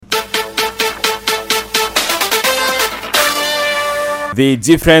The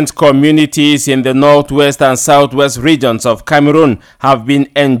different communities in the northwest and southwest regions of Cameroon have been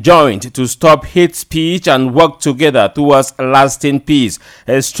enjoined to stop hate speech and work together towards lasting peace.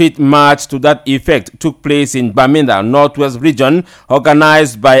 A street march to that effect took place in Bamenda, northwest region,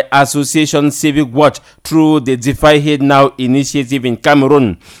 organized by Association Civic Watch through the Defy Hate Now initiative in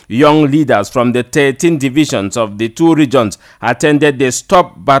Cameroon. Young leaders from the 13 divisions of the two regions attended the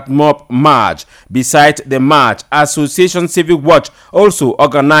StopBadMop march. Besides the march, Association Civic Watch also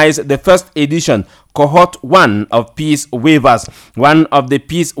organized the first edition Cohort 1 of Peace Waivers. One of the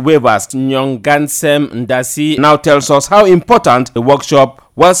Peace Waivers, Nyongansem Ndasi, now tells us how important the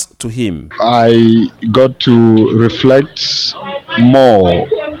workshop was to him. I got to reflect more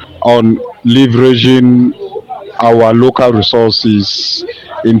on leveraging our local resources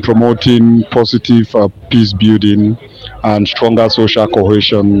in promoting positive peace building and stronger social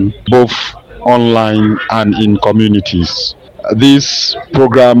cohesion, both online and in communities. This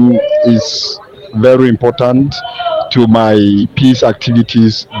program is very important to my peace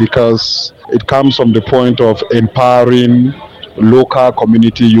activities because it comes from the point of empowering local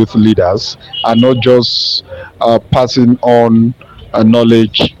community youth leaders and not just passing on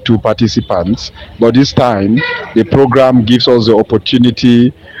knowledge to participants, but this time the program gives us the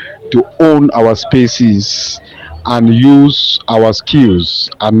opportunity to own our spaces and use our skills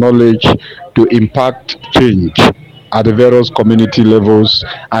and knowledge to impact change at the various community levels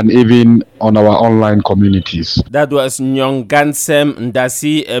and even on our online communities. That was Nyongansem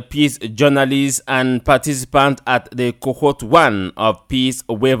Ndasi, a peace journalist and participant at the Cohort 1 of Peace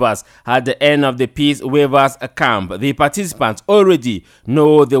Waivers. At the end of the Peace Waivers camp, the participants already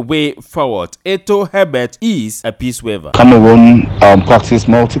know the way forward. Eto Herbert is a peace waiver. Cameroon practice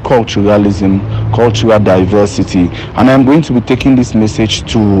multiculturalism, cultural diversity, and I'm going to be taking this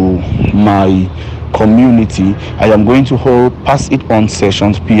message to my community. I am going to hold pass it on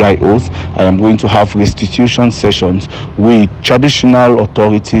sessions, PIOs. I am going to have restitution sessions with traditional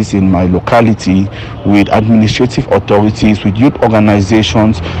authorities in my locality, with administrative authorities, with youth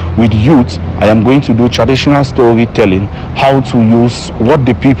organizations, with youth. I am going to do traditional storytelling, how to use what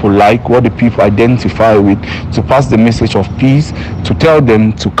the people like, what the people identify with, to pass the message of peace, to tell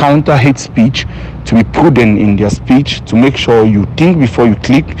them to counter hate speech, to be prudent in their speech, to make sure you think before you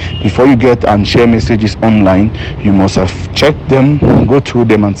click, before you get and share messages online. You must have checked them, go through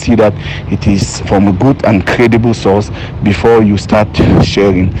them and see that it is from a good and credible source before you start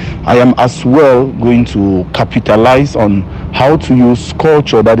sharing. I am as well going to capitalize on how to use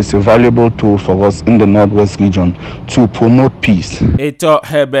culture, that is a valuable tool for us in the Northwest region, to promote peace. Eto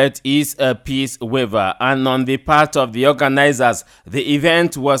Herbert is a peace waiver, and on the part of the organizers, the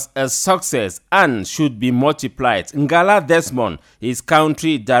event was a success and should be multiplied. Ngala Desmond is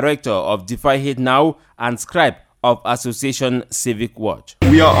country director of Defy Hate Now and scribe of Association Civic Watch.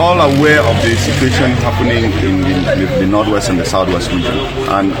 We are all aware of the situation happening in the Northwest and the Southwest region.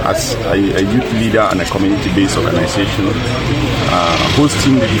 And as a youth leader and a community-based organization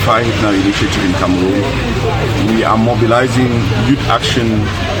hosting the Defy Hate Now initiative in Cameroon, we are mobilizing youth action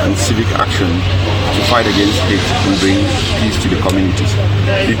and civic action to fight against hate and bring peace to the communities.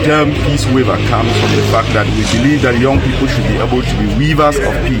 The term peace waiver comes from the fact that we believe that young people should be able to be weavers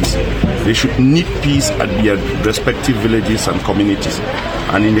of peace. They should knit peace at their respective villages and communities.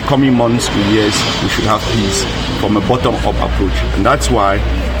 And in the coming months and years, we should have peace from a bottom-up approach. And that's why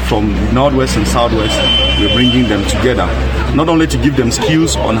from the Northwest and Southwest, we're bringing them together, not only to give them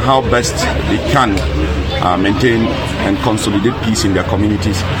skills on how best they can maintain and consolidate peace in their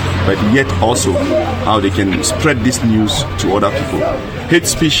communities, but yet also how they can spread this news to other people. Hate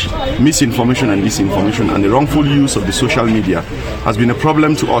speech, misinformation and disinformation, and the wrongful use of the social media has been a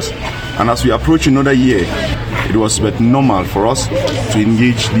problem to us. And as we approach another year, it was but normal for us to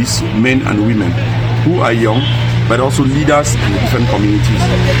engage these men and women who are young, but also leaders in the different communities.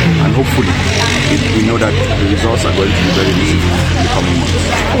 And hopefully, we know that the results are going to be very visible in the coming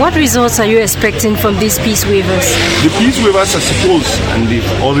months. What results are you expecting from these peace waivers? The peace waivers are supposed, and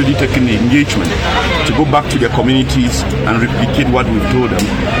they've already taken the engagement, to go back to their communities and replicate what we've told them,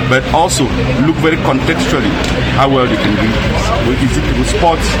 but also look very contextually how well they can bring peace. Is it through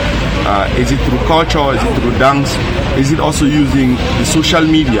sports? Is it through culture? Is it through dance? Is it also using the social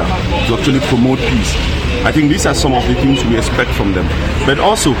media to actually promote peace? I think these are some of the things we expect from them. But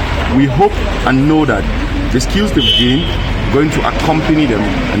also, we hope and know that the skills they've gained are going to accompany them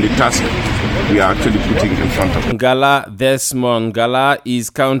and the task we are actually putting in front of them. Ngala Desmond. Ngala is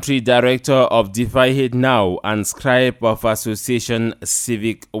country director of Defy Hate Now and scribe of Association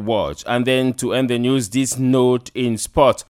Civic Watch. And then to end the news, this note in sport.